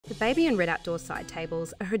Babion red outdoor side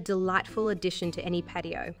tables are a delightful addition to any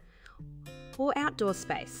patio or outdoor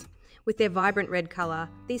space. With their vibrant red colour,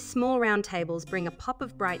 these small round tables bring a pop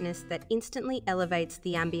of brightness that instantly elevates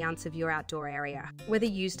the ambiance of your outdoor area. Whether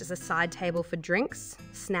used as a side table for drinks,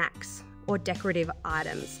 snacks, or decorative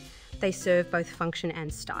items, they serve both function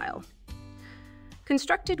and style.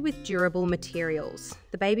 Constructed with durable materials,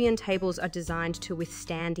 the Babion tables are designed to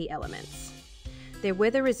withstand the elements. Their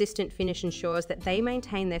weather-resistant finish ensures that they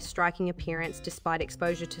maintain their striking appearance despite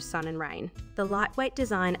exposure to sun and rain. The lightweight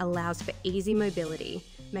design allows for easy mobility,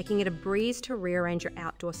 making it a breeze to rearrange your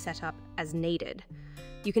outdoor setup as needed.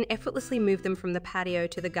 You can effortlessly move them from the patio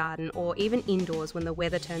to the garden or even indoors when the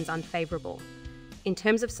weather turns unfavorable. In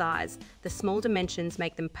terms of size, the small dimensions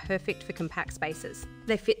make them perfect for compact spaces.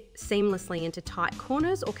 They fit seamlessly into tight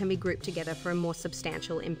corners or can be grouped together for a more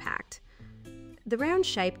substantial impact. The round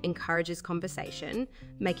shape encourages conversation,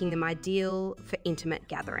 making them ideal for intimate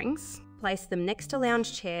gatherings. Place them next to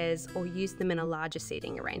lounge chairs or use them in a larger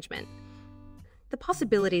seating arrangement. The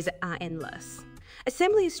possibilities are endless.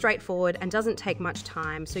 Assembly is straightforward and doesn't take much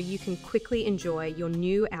time, so you can quickly enjoy your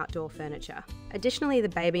new outdoor furniture. Additionally, the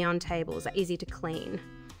Babion tables are easy to clean.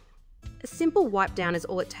 A simple wipe down is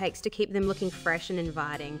all it takes to keep them looking fresh and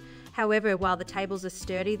inviting. However, while the tables are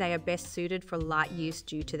sturdy, they are best suited for light use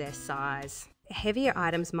due to their size. Heavier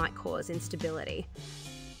items might cause instability,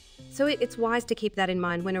 so it's wise to keep that in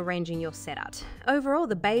mind when arranging your setup. Overall,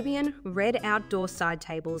 the Babion red outdoor side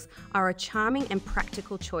tables are a charming and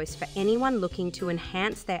practical choice for anyone looking to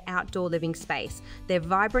enhance their outdoor living space. Their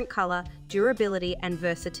vibrant colour, durability and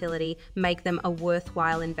versatility make them a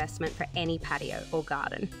worthwhile investment for any patio or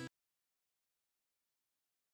garden.